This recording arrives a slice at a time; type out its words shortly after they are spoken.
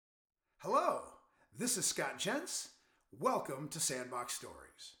Hello, this is Scott Jentz. Welcome to Sandbox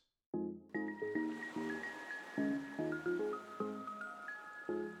Stories.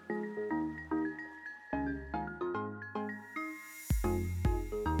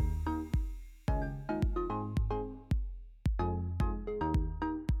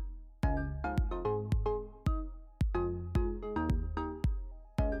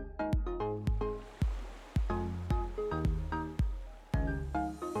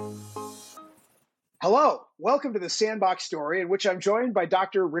 Hello, welcome to the Sandbox Story, in which I'm joined by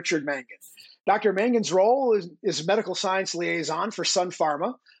Dr. Richard Mangan. Dr. Mangan's role is medical science liaison for Sun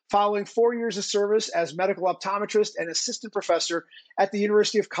Pharma, following 4 years of service as medical optometrist and assistant professor at the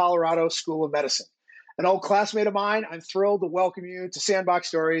University of Colorado School of Medicine. An old classmate of mine, I'm thrilled to welcome you to Sandbox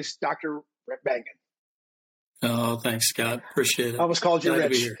Stories, Dr. Mangan. Oh, thanks, Scott. Appreciate it. I almost called you Glad to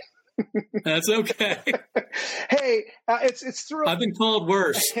be Rich. here. That's okay. Hey, it's thrill. I've been called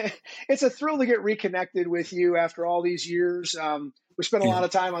worse. It's a thrill to get reconnected with you after all these years. We spent a lot of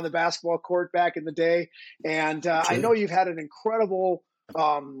time on the basketball court back in the day, and I know you've had an incredible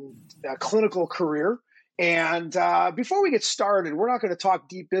clinical career. And before we get started, we're not going to talk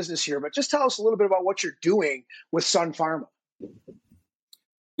deep business here, but just tell us a little bit about what you're doing with Sun Pharma.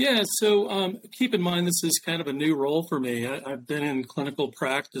 Yeah, so keep in mind this is kind of a new role for me. I've been in clinical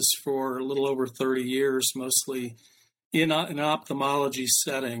practice for a little over 30 years, mostly in an ophthalmology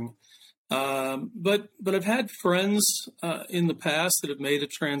setting. But I've had friends in the past that have made a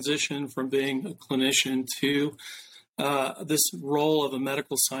transition from being a clinician to this role of a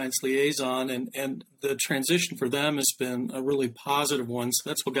medical science liaison, and the transition for them has been a really positive one. So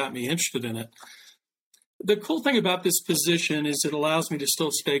that's what got me interested in it. The cool thing about this position is it allows me to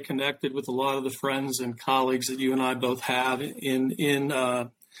still stay connected with a lot of the friends and colleagues that you and I both have in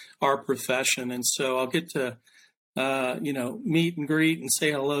our profession. And so I'll get to, meet and greet and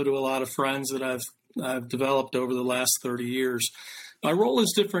say hello to a lot of friends that I've developed over the last 30 years. My role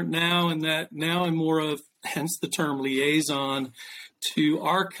is different now in that now I'm more of, hence the term liaison, to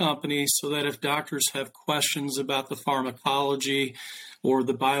our company, so that if doctors have questions about the pharmacology or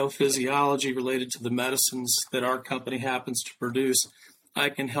the biophysiology related to the medicines that our company happens to produce, I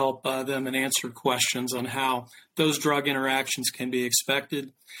can help them and answer questions on how those drug interactions can be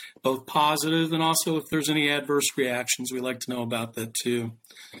expected, both positive and also if there's any adverse reactions, we like to know about that too.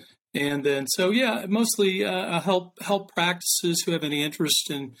 And then, mostly help practices who have any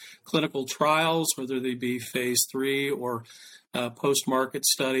interest in clinical trials, whether they be phase 3 or post-market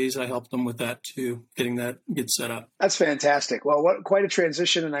studies. I help them with that too, get set up. That's fantastic. Well, quite a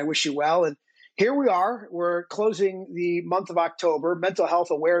transition, and I wish you well. And here we are. We're closing the month of October, Mental Health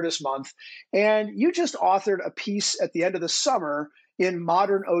Awareness Month. And you just authored a piece at the end of the summer in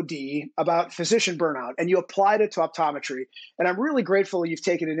Modern OD about physician burnout, and you applied it to optometry. And I'm really grateful you've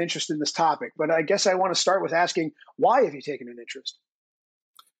taken an interest in this topic. But I guess I want to start with asking, why have you taken an interest?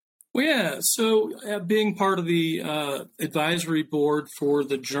 Well, yeah, so being part of the advisory board for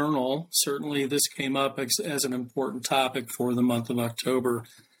the journal, certainly this came up as an important topic for the month of October.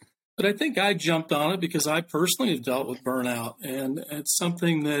 But I think I jumped on it because I personally have dealt with burnout. And it's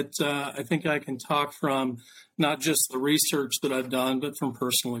something that I think I can talk from not just the research that I've done, but from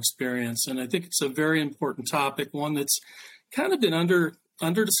personal experience. And I think it's a very important topic, one that's kind of been under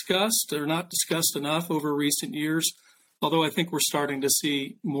discussed or not discussed enough over recent years. Although I think we're starting to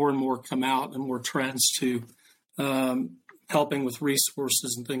see more and more come out and more trends to helping with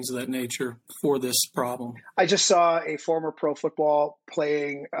resources and things of that nature for this problem. I just saw a former current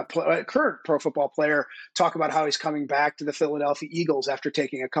pro football player talk about how he's coming back to the Philadelphia Eagles after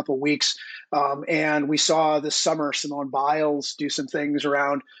taking a couple weeks. And we saw this summer Simone Biles do some things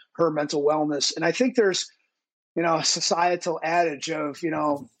around her mental wellness. And I think there's a societal adage of,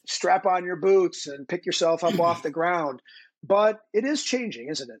 strap on your boots and pick yourself up off the ground. But it is changing,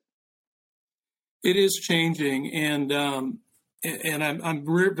 isn't it? It is changing. And I'm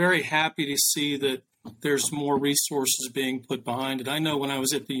very happy to see that there's more resources being put behind it. I know when I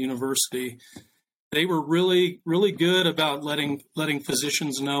was at the university, they were really, really good about letting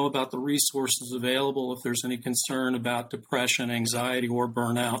physicians know about the resources available if there's any concern about depression, anxiety, or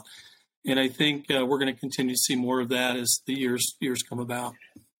burnout. And I think we're going to continue to see more of that as the years come about.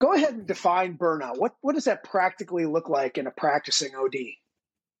 Go ahead and define burnout. What does that practically look like in a practicing OD?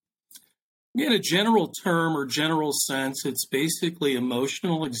 In a general term or general sense, it's basically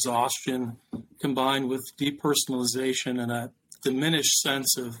emotional exhaustion combined with depersonalization and a diminished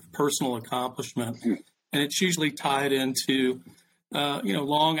sense of personal accomplishment. And it's usually tied into,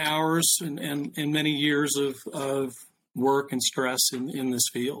 long hours and many years of work and stress in this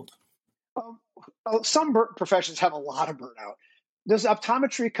field. Some professions have a lot of burnout. Does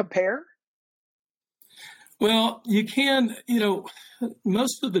optometry compare? Well, you can,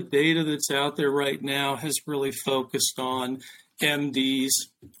 most of the data that's out there right now has really focused on MDs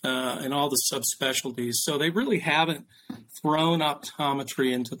and all the subspecialties. So they really haven't thrown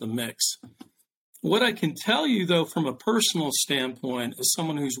optometry into the mix. What I can tell you, though, from a personal standpoint, as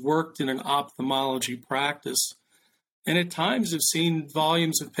someone who's worked in an ophthalmology practice, and at times have seen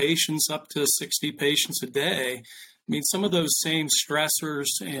volumes of patients up to 60 patients a day, I mean, some of those same stressors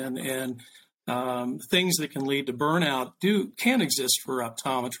and things that can lead to burnout can exist for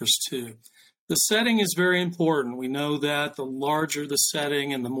optometrists too. The setting is very important. We know that the larger the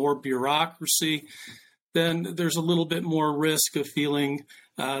setting and the more bureaucracy, then there's a little bit more risk of feeling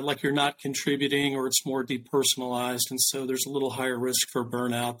like you're not contributing, or it's more depersonalized. And so there's a little higher risk for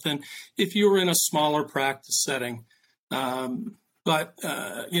burnout than if you were in a smaller practice setting. But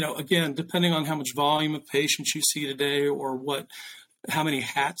again, depending on how much volume of patients you see today, or how many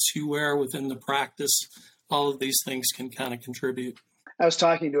hats you wear within the practice, all of these things can kind of contribute. I was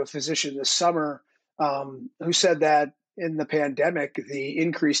talking to a physician this summer who said that in the pandemic, the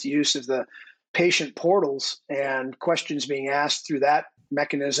increased use of the patient portals and questions being asked through that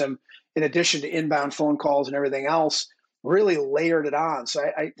mechanism, in addition to inbound phone calls and everything else, really layered it on. So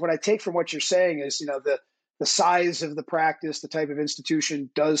what I take from what you're saying is, the size of the practice, the type of institution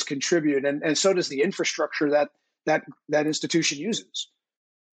does contribute, and so does the infrastructure that institution uses.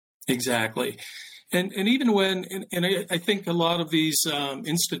 Exactly. And even when, and I think a lot of these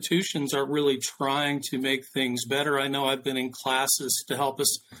institutions are really trying to make things better. I know I've been in classes to help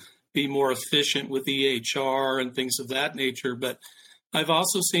us be more efficient with EHR and things of that nature, but I've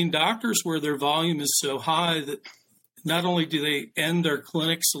also seen doctors where their volume is so high that not only do they end their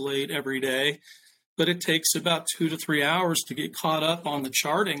clinics late every day, but it takes about 2 to 3 hours to get caught up on the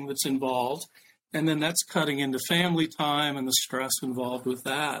charting that's involved. And then that's cutting into family time and the stress involved with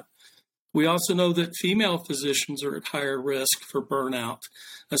that. We also know that female physicians are at higher risk for burnout,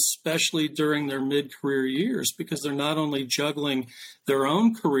 especially during their mid-career years, because they're not only juggling their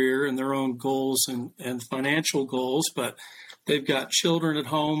own career and their own goals and financial goals, but they've got children at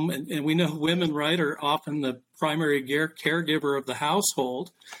home. And we know women, right, are often the primary caregiver of the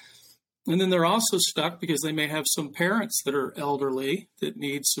household. And then they're also stuck because they may have some parents that are elderly that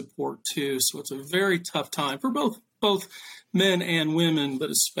need support too. So it's a very tough time for both men and women,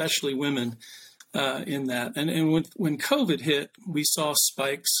 but especially women in that. And when COVID hit, we saw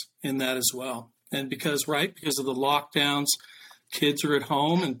spikes in that as well. And because of the lockdowns, kids are at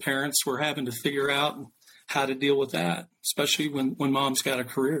home and parents were having to figure out how to deal with that, especially when mom's got a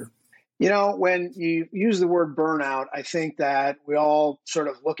career. When you use the word burnout, I think that we all sort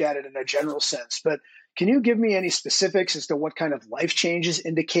of look at it in a general sense. But can you give me any specifics as to what kind of life changes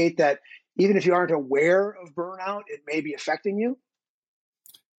indicate that even if you aren't aware of burnout, it may be affecting you?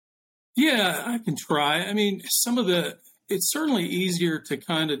 Yeah, I can try. I mean, it's certainly easier to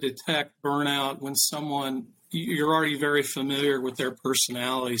kind of detect burnout when you're already very familiar with their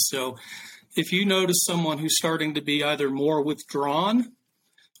personality. So if you notice someone who's starting to be either more withdrawn,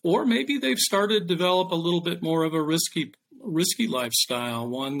 or maybe they've started to develop a little bit more of a risky lifestyle,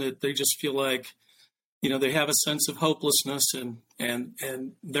 one that they just feel like, they have a sense of hopelessness and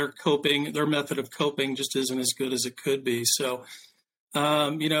their method of coping just isn't as good as it could be. So,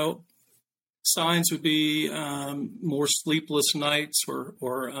 signs would be more sleepless nights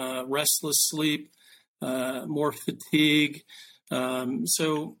or restless sleep, more fatigue.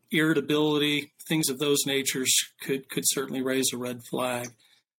 So irritability, things of those natures could certainly raise a red flag.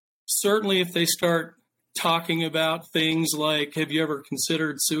 Certainly, if they start talking about things like, have you ever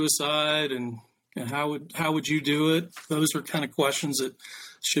considered suicide and how would you do it? Those are kind of questions that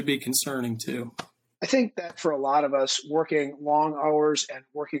should be concerning too. I think that for a lot of us, working long hours and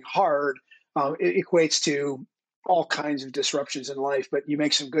working hard, it equates to all kinds of disruptions in life. But you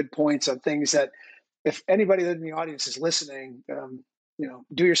make some good points on things that if anybody in the audience is listening,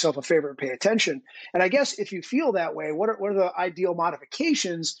 do yourself a favor and pay attention. And I guess if you feel that way, what are the ideal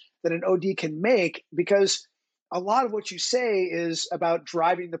modifications that an OD can make? Because a lot of what you say is about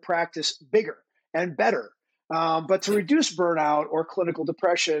driving the practice bigger and better. But to reduce burnout or clinical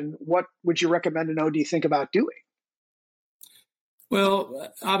depression, what would you recommend an OD think about doing?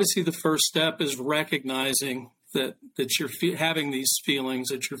 Well, obviously the first step is recognizing that you're having these feelings,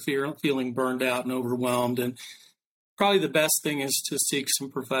 that you're feeling burned out and overwhelmed. And probably the best thing is to seek some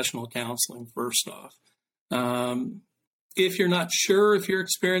professional counseling first off. If you're not sure if you're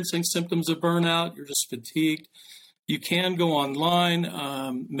experiencing symptoms of burnout, you're just fatigued, you can go online.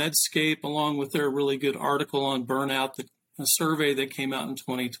 Medscape, along with their really good article on burnout, a survey that came out in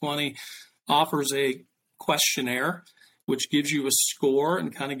 2020, offers a questionnaire. which gives you a score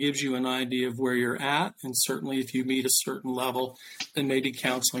and kind of gives you an idea of where you're at. And certainly if you meet a certain level, then maybe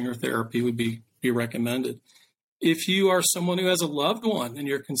counseling or therapy would be recommended. If you are someone who has a loved one and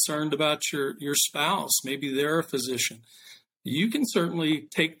you're concerned about your spouse, maybe they're a physician, you can certainly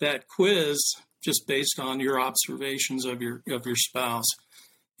take that quiz just based on your observations of your spouse.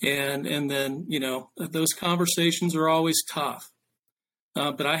 And then, those conversations are always tough.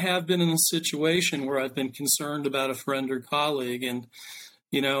 But I have been in a situation where I've been concerned about a friend or colleague, and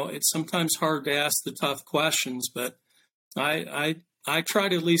it's sometimes hard to ask the tough questions, but I try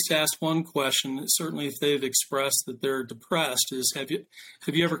to at least ask one question. Certainly, if they've expressed that they're depressed, is have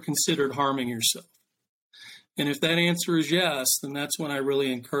you ever considered harming yourself? And if that answer is yes, then that's when I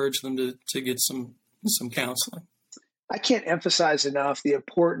really encourage them to get some counseling. I can't emphasize enough the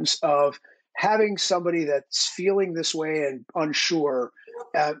importance of having somebody that's feeling this way and unsure,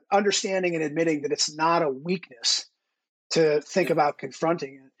 understanding and admitting that it's not a weakness to think about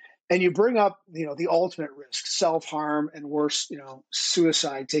confronting it. And you bring up, the ultimate risk, self-harm, and worse,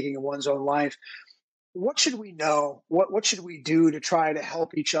 suicide, taking of one's own life. What should we know? What should we do to try to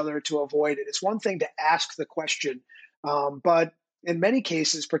help each other to avoid it? It's one thing to ask the question, but in many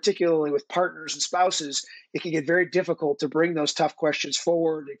cases, particularly with partners and spouses, it can get very difficult to bring those tough questions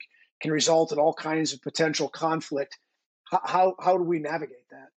forward. It can result in all kinds of potential conflict. How do we navigate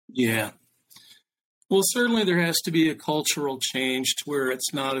that? Yeah. Well, certainly there has to be a cultural change to where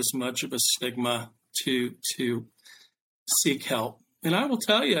it's not as much of a stigma to seek help. And I will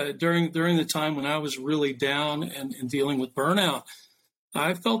tell you, during the time when I was really down and dealing with burnout,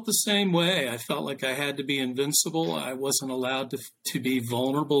 I felt the same way. I felt like I had to be invincible. I wasn't allowed to be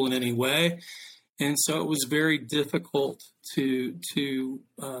vulnerable in any way. And so it was very difficult to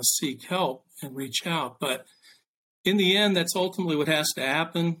seek help and reach out. But in the end, that's ultimately what has to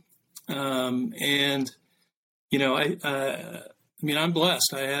happen. I'm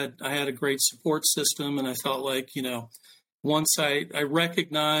blessed. I had a great support system, and I felt like, once I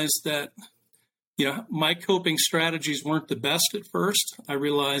recognized that, my coping strategies weren't the best at first, I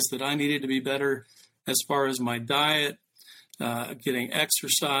realized that I needed to be better as far as my diet, getting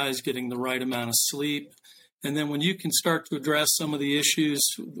exercise, getting the right amount of sleep. And then when you can start to address some of the issues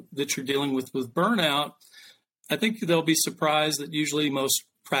that you're dealing with burnout, I think they'll be surprised that usually most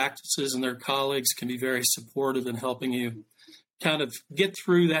practices and their colleagues can be very supportive in helping you kind of get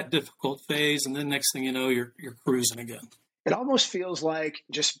through that difficult phase. And then next thing you know, you're cruising again. It almost feels like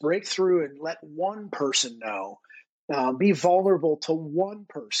just break through and let one person know, be vulnerable to one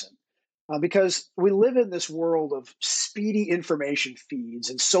person. Because we live in this world of speedy information feeds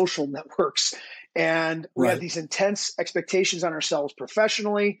and social networks, and we have these intense expectations on ourselves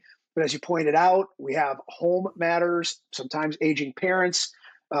professionally. But as you pointed out, we have home matters, sometimes aging parents,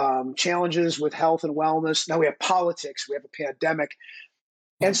 challenges with health and wellness. Now we have politics, we have a pandemic.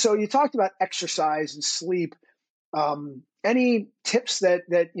 And so you talked about exercise and sleep. Any tips that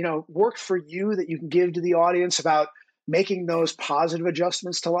worked for you that you can give to the audience about making those positive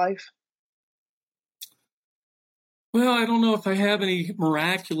adjustments to life? Well, I don't know if I have any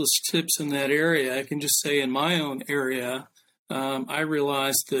miraculous tips in that area. I can just say in my own area, I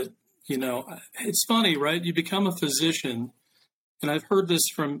realized that, it's funny, right? You become a physician, and I've heard this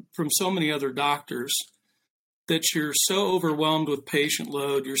from so many other doctors, that you're so overwhelmed with patient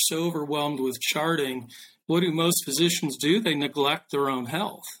load, you're so overwhelmed with charting. What do most physicians do? They neglect their own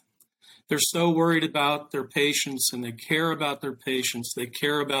health. They're so worried about their patients, and they care about their patients. They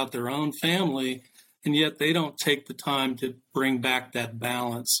care about their own family, and yet they don't take the time to bring back that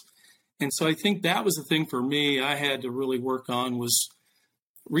balance. And so I think that was the thing for me I had to really work on, was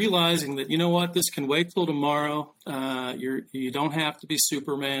realizing that, this can wait till tomorrow. You don't have to be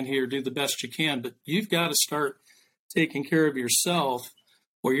Superman here, do the best you can, but you've got to start taking care of yourself,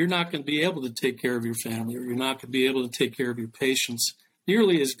 or you're not going to be able to take care of your family, or you're not going to be able to take care of your patients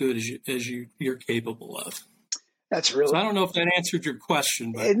nearly as good as you're capable of. That's really. So I don't know if that answered your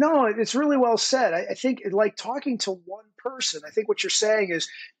question, but no, it's really well said. I think, like talking to one person, I think what you're saying is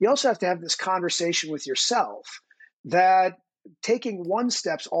you also have to have this conversation with yourself, that taking one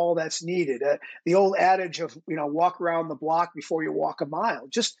step's all that's needed. The old adage of, walk around the block before you walk a mile.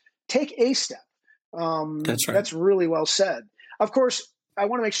 Just take a step. That's right. That's really well said. Of course, I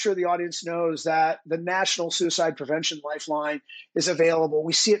want to make sure the audience knows that the National Suicide Prevention Lifeline is available.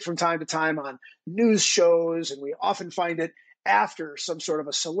 We see it from time to time on news shows, and we often find it after some sort of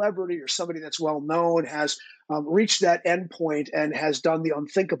a celebrity or somebody that's well known has reached that endpoint and has done the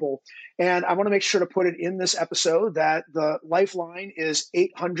unthinkable. And I want to make sure to put it in this episode that the Lifeline is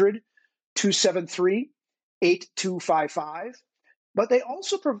 800-273-8255. But they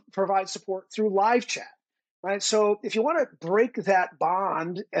also provide support through live chat. right? So if you want to break that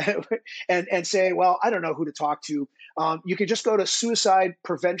bond and say, well, I don't know who to talk to, you can just go to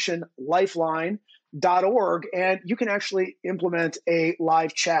suicidepreventionlifeline.org and you can actually implement a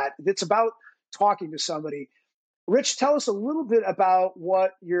live chat. It's about talking to somebody. Rich, tell us a little bit about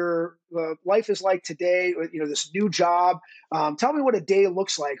what your life is like today. This new job. Tell me what a day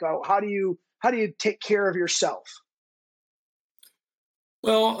looks like. How do you take care of yourself?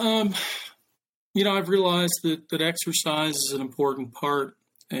 Well, I've realized that exercise is an important part,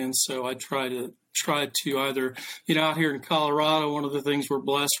 and so I try to either, out here in Colorado, one of the things we're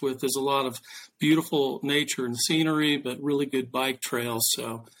blessed with is a lot of beautiful nature and scenery, but really good bike trails.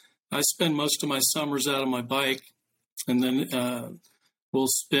 So I spend most of my summers out on my bike, and then we'll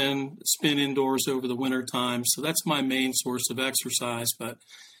spin indoors over the winter time. So that's my main source of exercise. But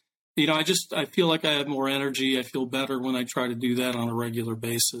I feel like I have more energy. I feel better when I try to do that on a regular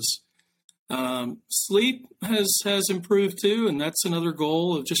basis. Sleep has improved too, and that's another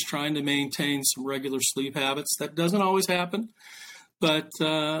goal of just trying to maintain some regular sleep habits. That doesn't always happen, but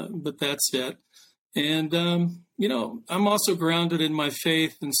that's it. And I'm also grounded in my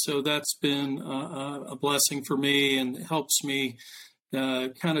faith, and so that's been a blessing for me and helps me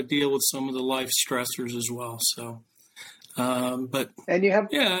kind of deal with some of the life stressors as well. So. And you have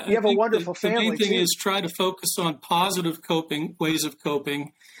a wonderful family. The main thing too. is try to focus on positive ways of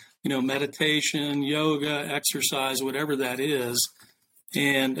coping, meditation, yoga, exercise, whatever that is.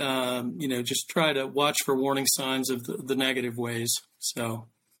 And, just try to watch for warning signs of the negative ways. So.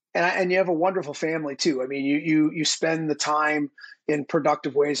 And you have a wonderful family too. I mean, you spend the time in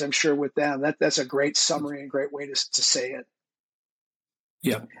productive ways, I'm sure, with them. That's a great summary and great way to say it.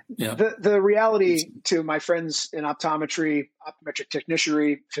 Yeah. The reality to my friends in optometry, optometric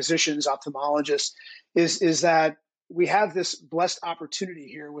technicianry, physicians, ophthalmologists, is that we have this blessed opportunity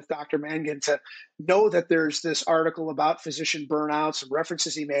here with Dr. Mangan to know that there's this article about physician burnout, some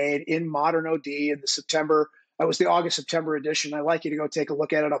references he made in Modern OD in the August-September edition. I'd like you to go take a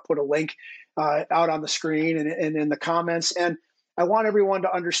look at it. I'll put a link out on the screen and in the comments. And I want everyone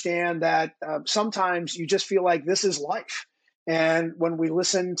to understand that sometimes you just feel like this is life. And when we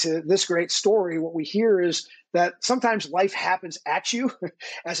listen to this great story, what we hear is that sometimes life happens at you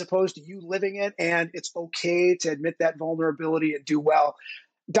as opposed to you living it. And it's okay to admit that vulnerability and do well.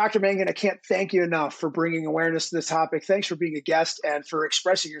 Dr. Mangan, I can't thank you enough for bringing awareness to this topic. Thanks for being a guest and for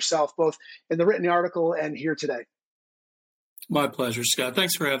expressing yourself both in the written article and here today. My pleasure, Scott.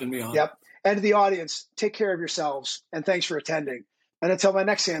 Thanks for having me on. Yep. And to the audience, take care of yourselves and thanks for attending. And until my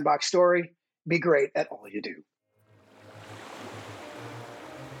next Sandbox story, be great at all you do.